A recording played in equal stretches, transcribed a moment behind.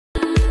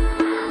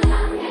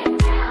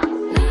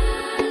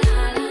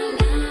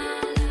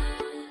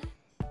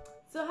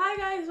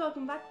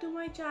welcome back to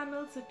my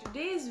channel. So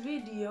today's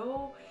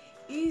video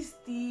is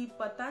the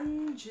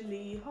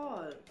Patanjali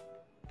haul.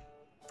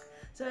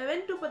 So I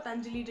went to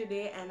Patanjali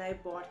today and I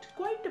bought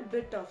quite a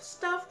bit of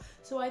stuff,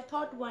 so I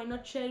thought why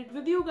not share it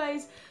with you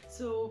guys.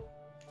 So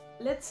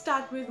let's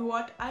start with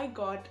what I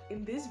got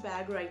in this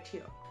bag right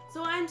here.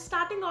 So I'm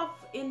starting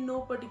off in no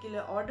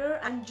particular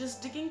order. I'm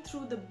just digging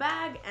through the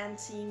bag and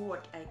seeing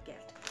what I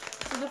get.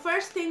 So the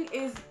first thing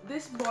is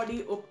this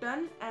body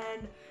Upton,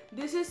 and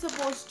this is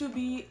supposed to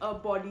be a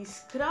body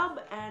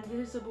scrub, and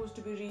this is supposed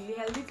to be really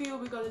healthy for you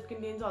because it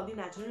contains all the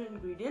natural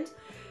ingredients.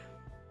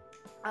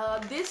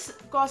 This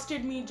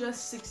costed me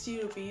just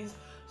 60 rupees.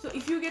 So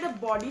if you get a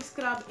body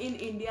scrub in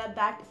India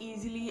that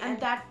easily, and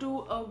that too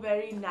a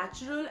very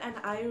natural and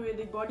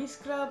Ayurvedic body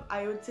scrub,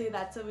 I would say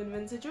that's a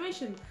win-win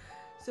situation.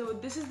 So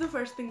this is the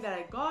first thing that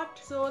I got.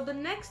 So the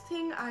next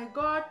thing I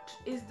got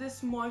is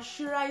this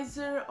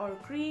moisturizer or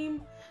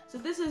cream. So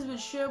this is with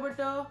shea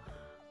butter,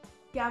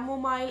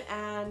 chamomile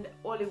and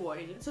olive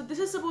oil. So this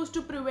is supposed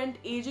to prevent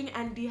aging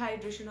and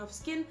dehydration of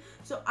skin.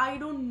 So I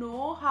don't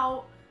know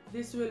how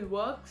this will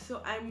work,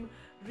 so I'm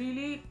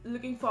really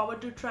looking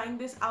forward to trying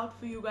this out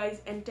for you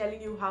guys and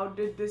telling you how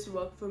did this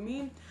work for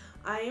me.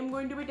 I am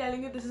going to be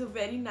telling you this is a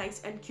very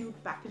nice and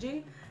cute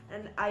packaging,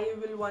 and I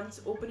will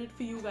once open it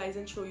for you guys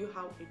and show you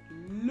how it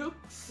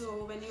looks.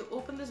 So when you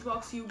open this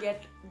box, you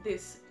get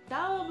this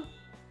tub,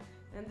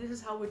 and this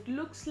is how it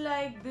looks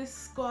like.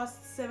 This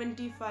costs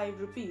 75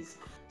 rupees.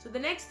 So the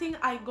next thing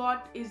I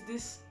got is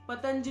this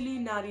Patanjali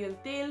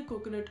Nariyal Tel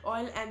coconut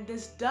oil, and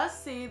this does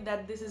say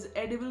that this is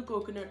edible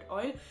coconut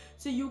oil,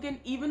 so you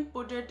can even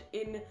put it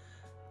in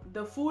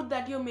the food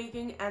that you're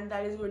making, and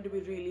that is going to be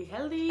really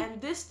healthy.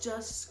 And this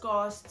just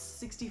costs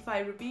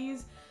 65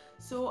 rupees.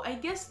 So I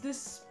guess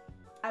this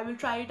I will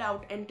try it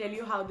out and tell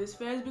you how this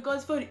fares,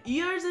 because for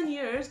years and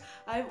years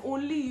I've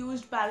only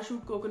used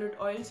Parachute coconut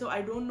oil, so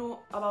I don't know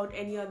about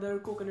any other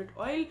coconut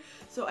oil.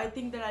 So I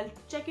think that I'll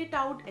check it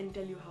out and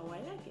tell you how I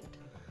like it.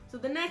 So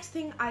the next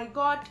thing I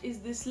got is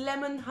this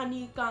lemon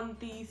honey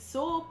kanti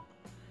soap,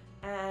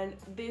 and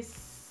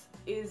this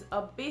is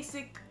a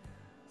basic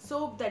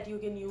soap that you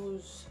can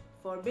use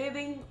for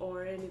bathing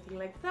or anything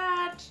like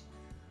that.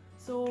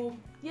 So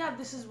yeah,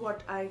 this is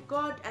what I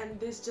got, and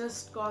this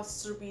just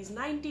costs rupees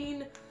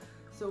 19.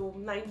 So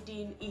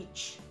 19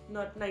 each,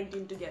 not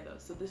 19 together.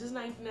 So this is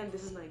 19 and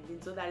this is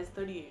 19, so that is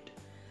 38.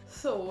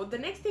 So the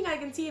next thing I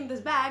can see in this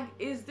bag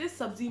is this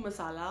sabzi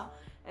masala,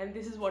 and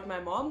this is what my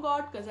mom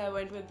got because I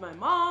went with my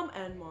mom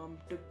and mom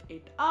took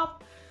it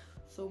up.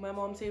 So my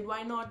mom said,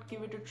 why not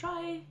give it a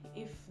try?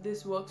 If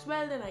this works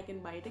well, then I can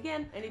buy it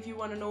again. And if you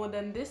want to know,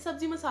 then this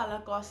sabzi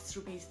masala costs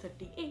rupees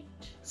 38.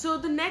 So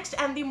the next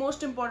and the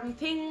most important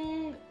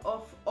thing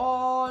of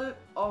all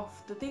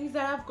of the things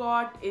that I've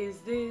got is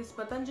this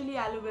Patanjali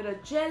aloe vera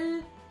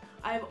gel.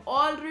 I've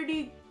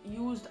already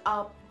used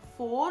up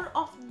 4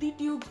 of the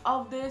tubes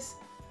of this,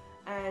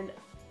 and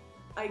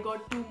I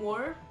got 2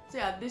 more. So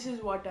yeah, this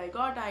is what I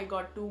got. I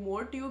got 2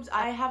 more tubes.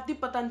 I have the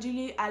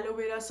Patanjali aloe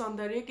vera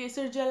Saundarya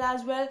Kesar gel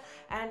as well,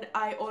 and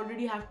I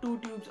already have 2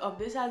 tubes of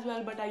this as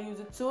well, but I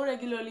use it so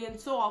regularly and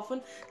so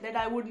often that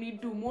I would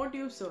need 2 more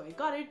tubes, so I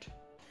got it.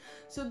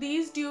 So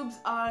these tubes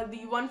are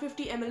the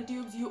 150 ml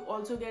tubes. You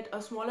also get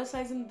a smaller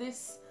size in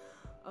this,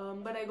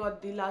 but I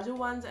got the larger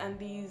ones, and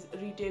these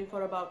retail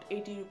for about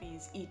 80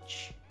 rupees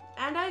each.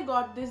 And I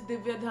got this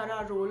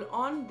Divyadhara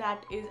roll-on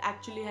that is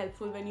actually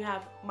helpful when you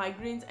have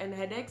migraines and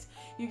headaches.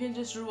 You can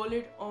just roll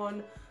it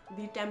on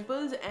the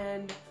temples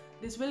and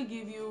this will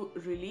give you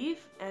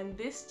relief, and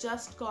this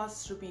just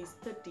costs rupees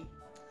 30.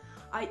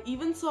 I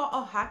even saw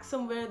a hack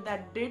somewhere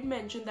that did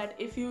mention that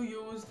if you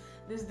use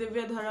this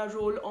Divyadhara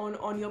roll-on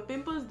on your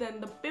pimples, then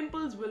the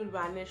pimples will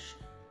vanish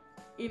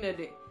in a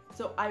day.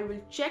 So I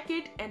will check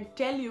it and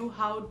tell you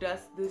how does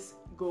this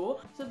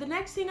go. So the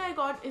next thing I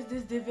got is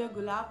this Divya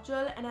Gulab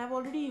Gel, and I've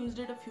already used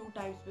it a few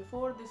times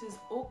before. This is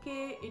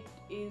okay. It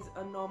is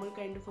a normal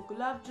kind of a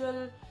Gulab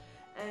Gel,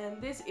 and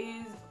this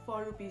is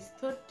for rupees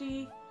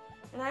 30.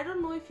 And I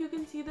don't know if you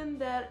can see, then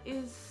there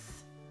is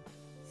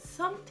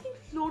something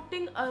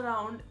floating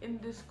around in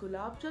this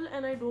Gulab Gel,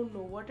 and I don't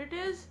know what it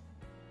is.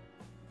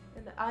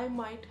 And I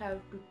might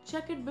have to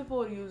check it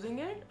before using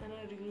it, and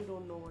I really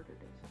don't know what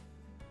it is.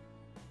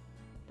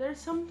 There's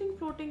something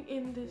floating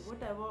in this,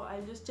 whatever,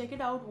 I'll just check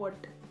it out. What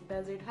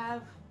does it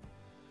have?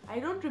 I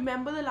don't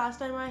remember the last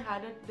time I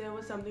had it, there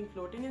was something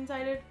floating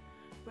inside it,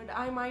 but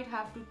I might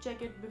have to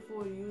check it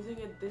before using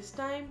it this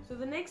time. So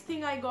the next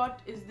thing I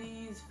got is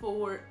these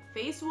 4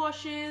 face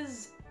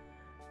washes,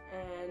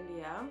 and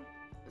yeah.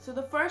 So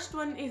the first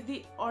one is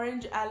the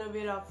orange aloe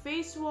vera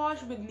face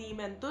wash with neem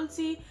and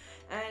tulsi,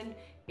 and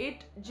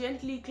it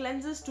gently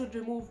cleanses to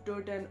remove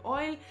dirt and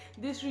oil.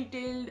 This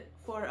retailed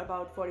for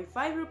about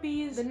 45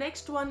 rupees. The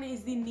next one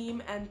is the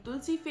neem and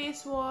tulsi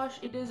face wash.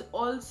 It is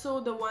also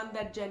the one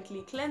that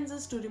gently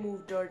cleanses to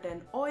remove dirt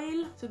and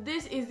oil. So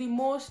this is the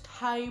most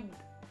hyped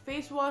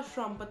face wash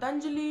from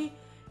Patanjali.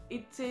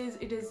 It says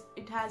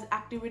it has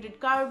activated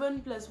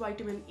carbon plus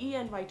vitamin E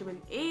and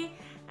vitamin A,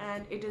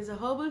 and it is a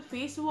herbal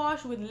face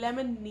wash with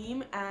lemon,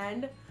 neem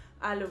and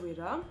aloe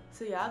vera.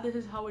 So yeah, this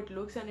is how it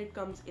looks, and it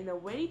comes in a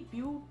very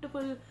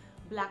beautiful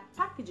black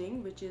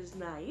packaging, which is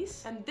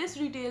nice, and this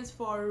retails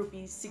for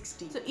rupees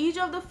 60. So each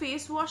of the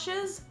face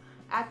washes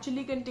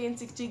actually contains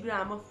 60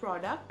 gram of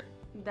product.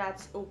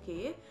 That's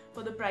okay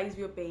for the price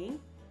we are paying,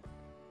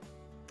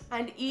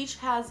 and each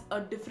has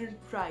a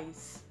different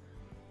price.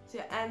 So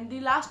yeah, and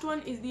the last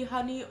one is the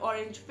honey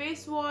orange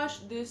face wash.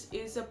 This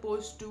is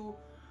supposed to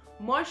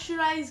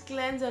moisturize,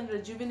 cleanse and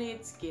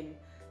rejuvenate skin.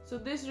 So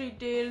this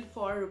retailed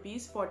for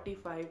rupees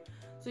 45.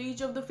 So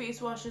each of the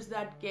face washes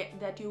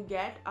that you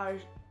get are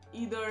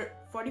either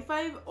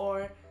 45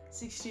 or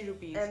 60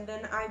 rupees. And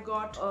then I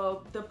got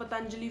the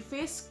Patanjali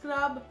face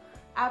scrub,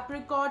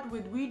 apricot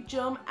with wheat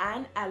germ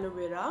and aloe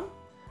vera.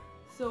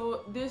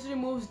 So this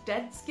removes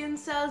dead skin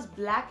cells,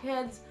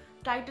 blackheads,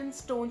 tightens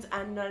stones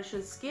and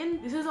nourishes skin.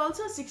 This is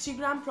also a 60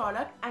 gram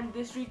product, and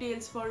this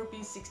retails for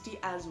rupees 60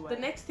 as well.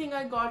 The next thing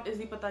I got is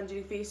the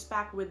Patanjali face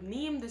pack with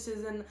neem. This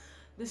is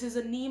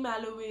a neem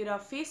aloe vera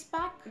face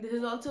pack. This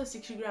is also a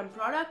 60 gram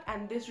product,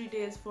 and this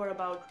retails for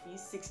about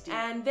rupees 60.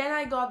 And then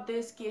I got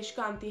this Kesh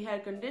Kanti hair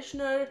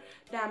conditioner,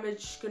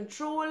 damage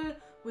control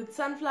with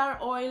sunflower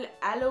oil,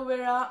 aloe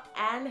vera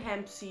and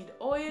hemp seed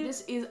oil.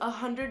 This is a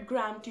 100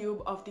 gram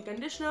tube of the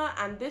conditioner,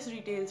 and this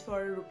retails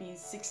for rupees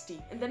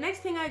 60. And the next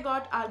thing I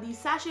got are these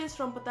sachets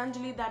from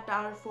Patanjali that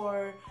are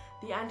for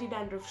the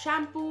anti-dandruff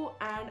shampoo,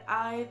 and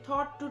I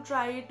thought to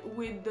try it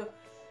with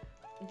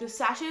the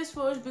sachets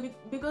first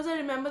because I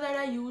remember that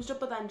I used a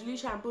Patanjali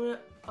shampoo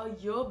a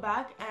year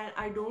back, and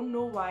I don't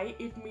know why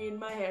it made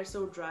my hair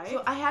so dry.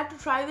 So I had to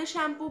try the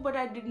shampoo, but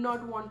I did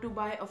not want to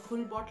buy a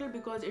full bottle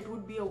because it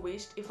would be a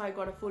waste if I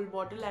got a full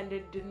bottle and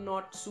it did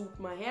not suit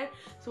my hair.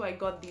 So I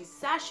got these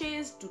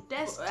sachets to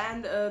test,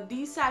 and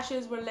these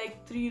sachets were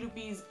like 3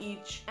 rupees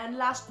each. And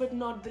last but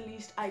not the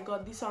least, I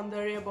got the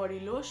Saundarya body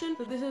lotion.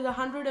 So this is a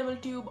 100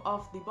 ml tube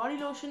of the body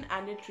lotion,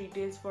 and it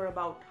retails for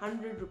about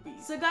 100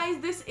 rupees. So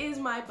guys, this is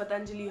my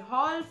Patanjali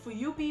haul for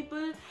you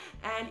people,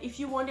 and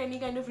if you want any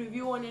kind of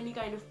review on any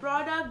kind of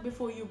product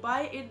before you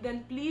buy it,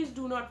 then please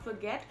do not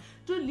forget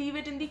to leave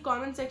it in the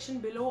comment section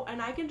below, and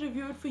I can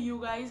review it for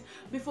you guys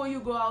before you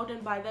go out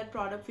and buy that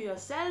product for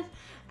yourself.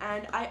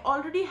 And I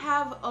already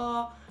have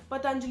a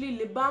Patanjali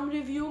lip balm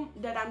review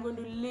that I'm going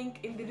to link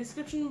in the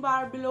description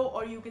bar below,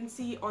 or you can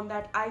see on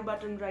that I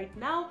button right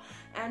now.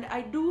 And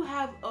I do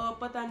have a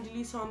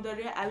Patanjali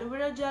Saundarya aloe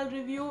vera gel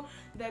review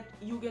that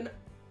you can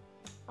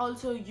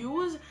also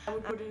use. I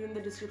will put it in the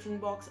description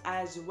box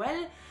as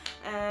well.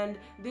 And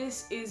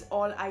this is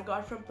all I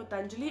got from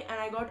Patanjali, and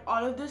I got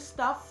all of this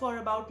stuff for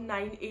about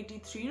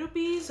 983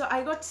 rupees. So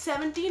I got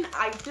 17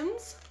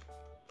 items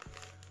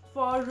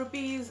for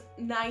rupees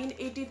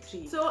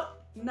 983. So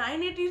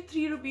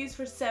 983 rupees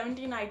for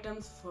 17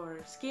 items for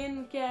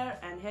skin care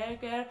and hair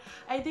care.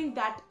 I think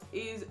that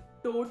is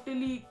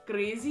totally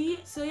crazy.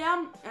 So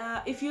yeah,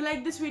 if you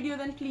like this video,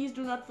 then please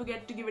do not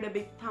forget to give it a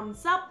big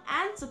thumbs up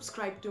and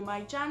subscribe to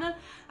my channel.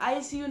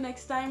 I'll see you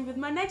next time with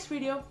my next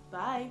video.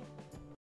 Bye.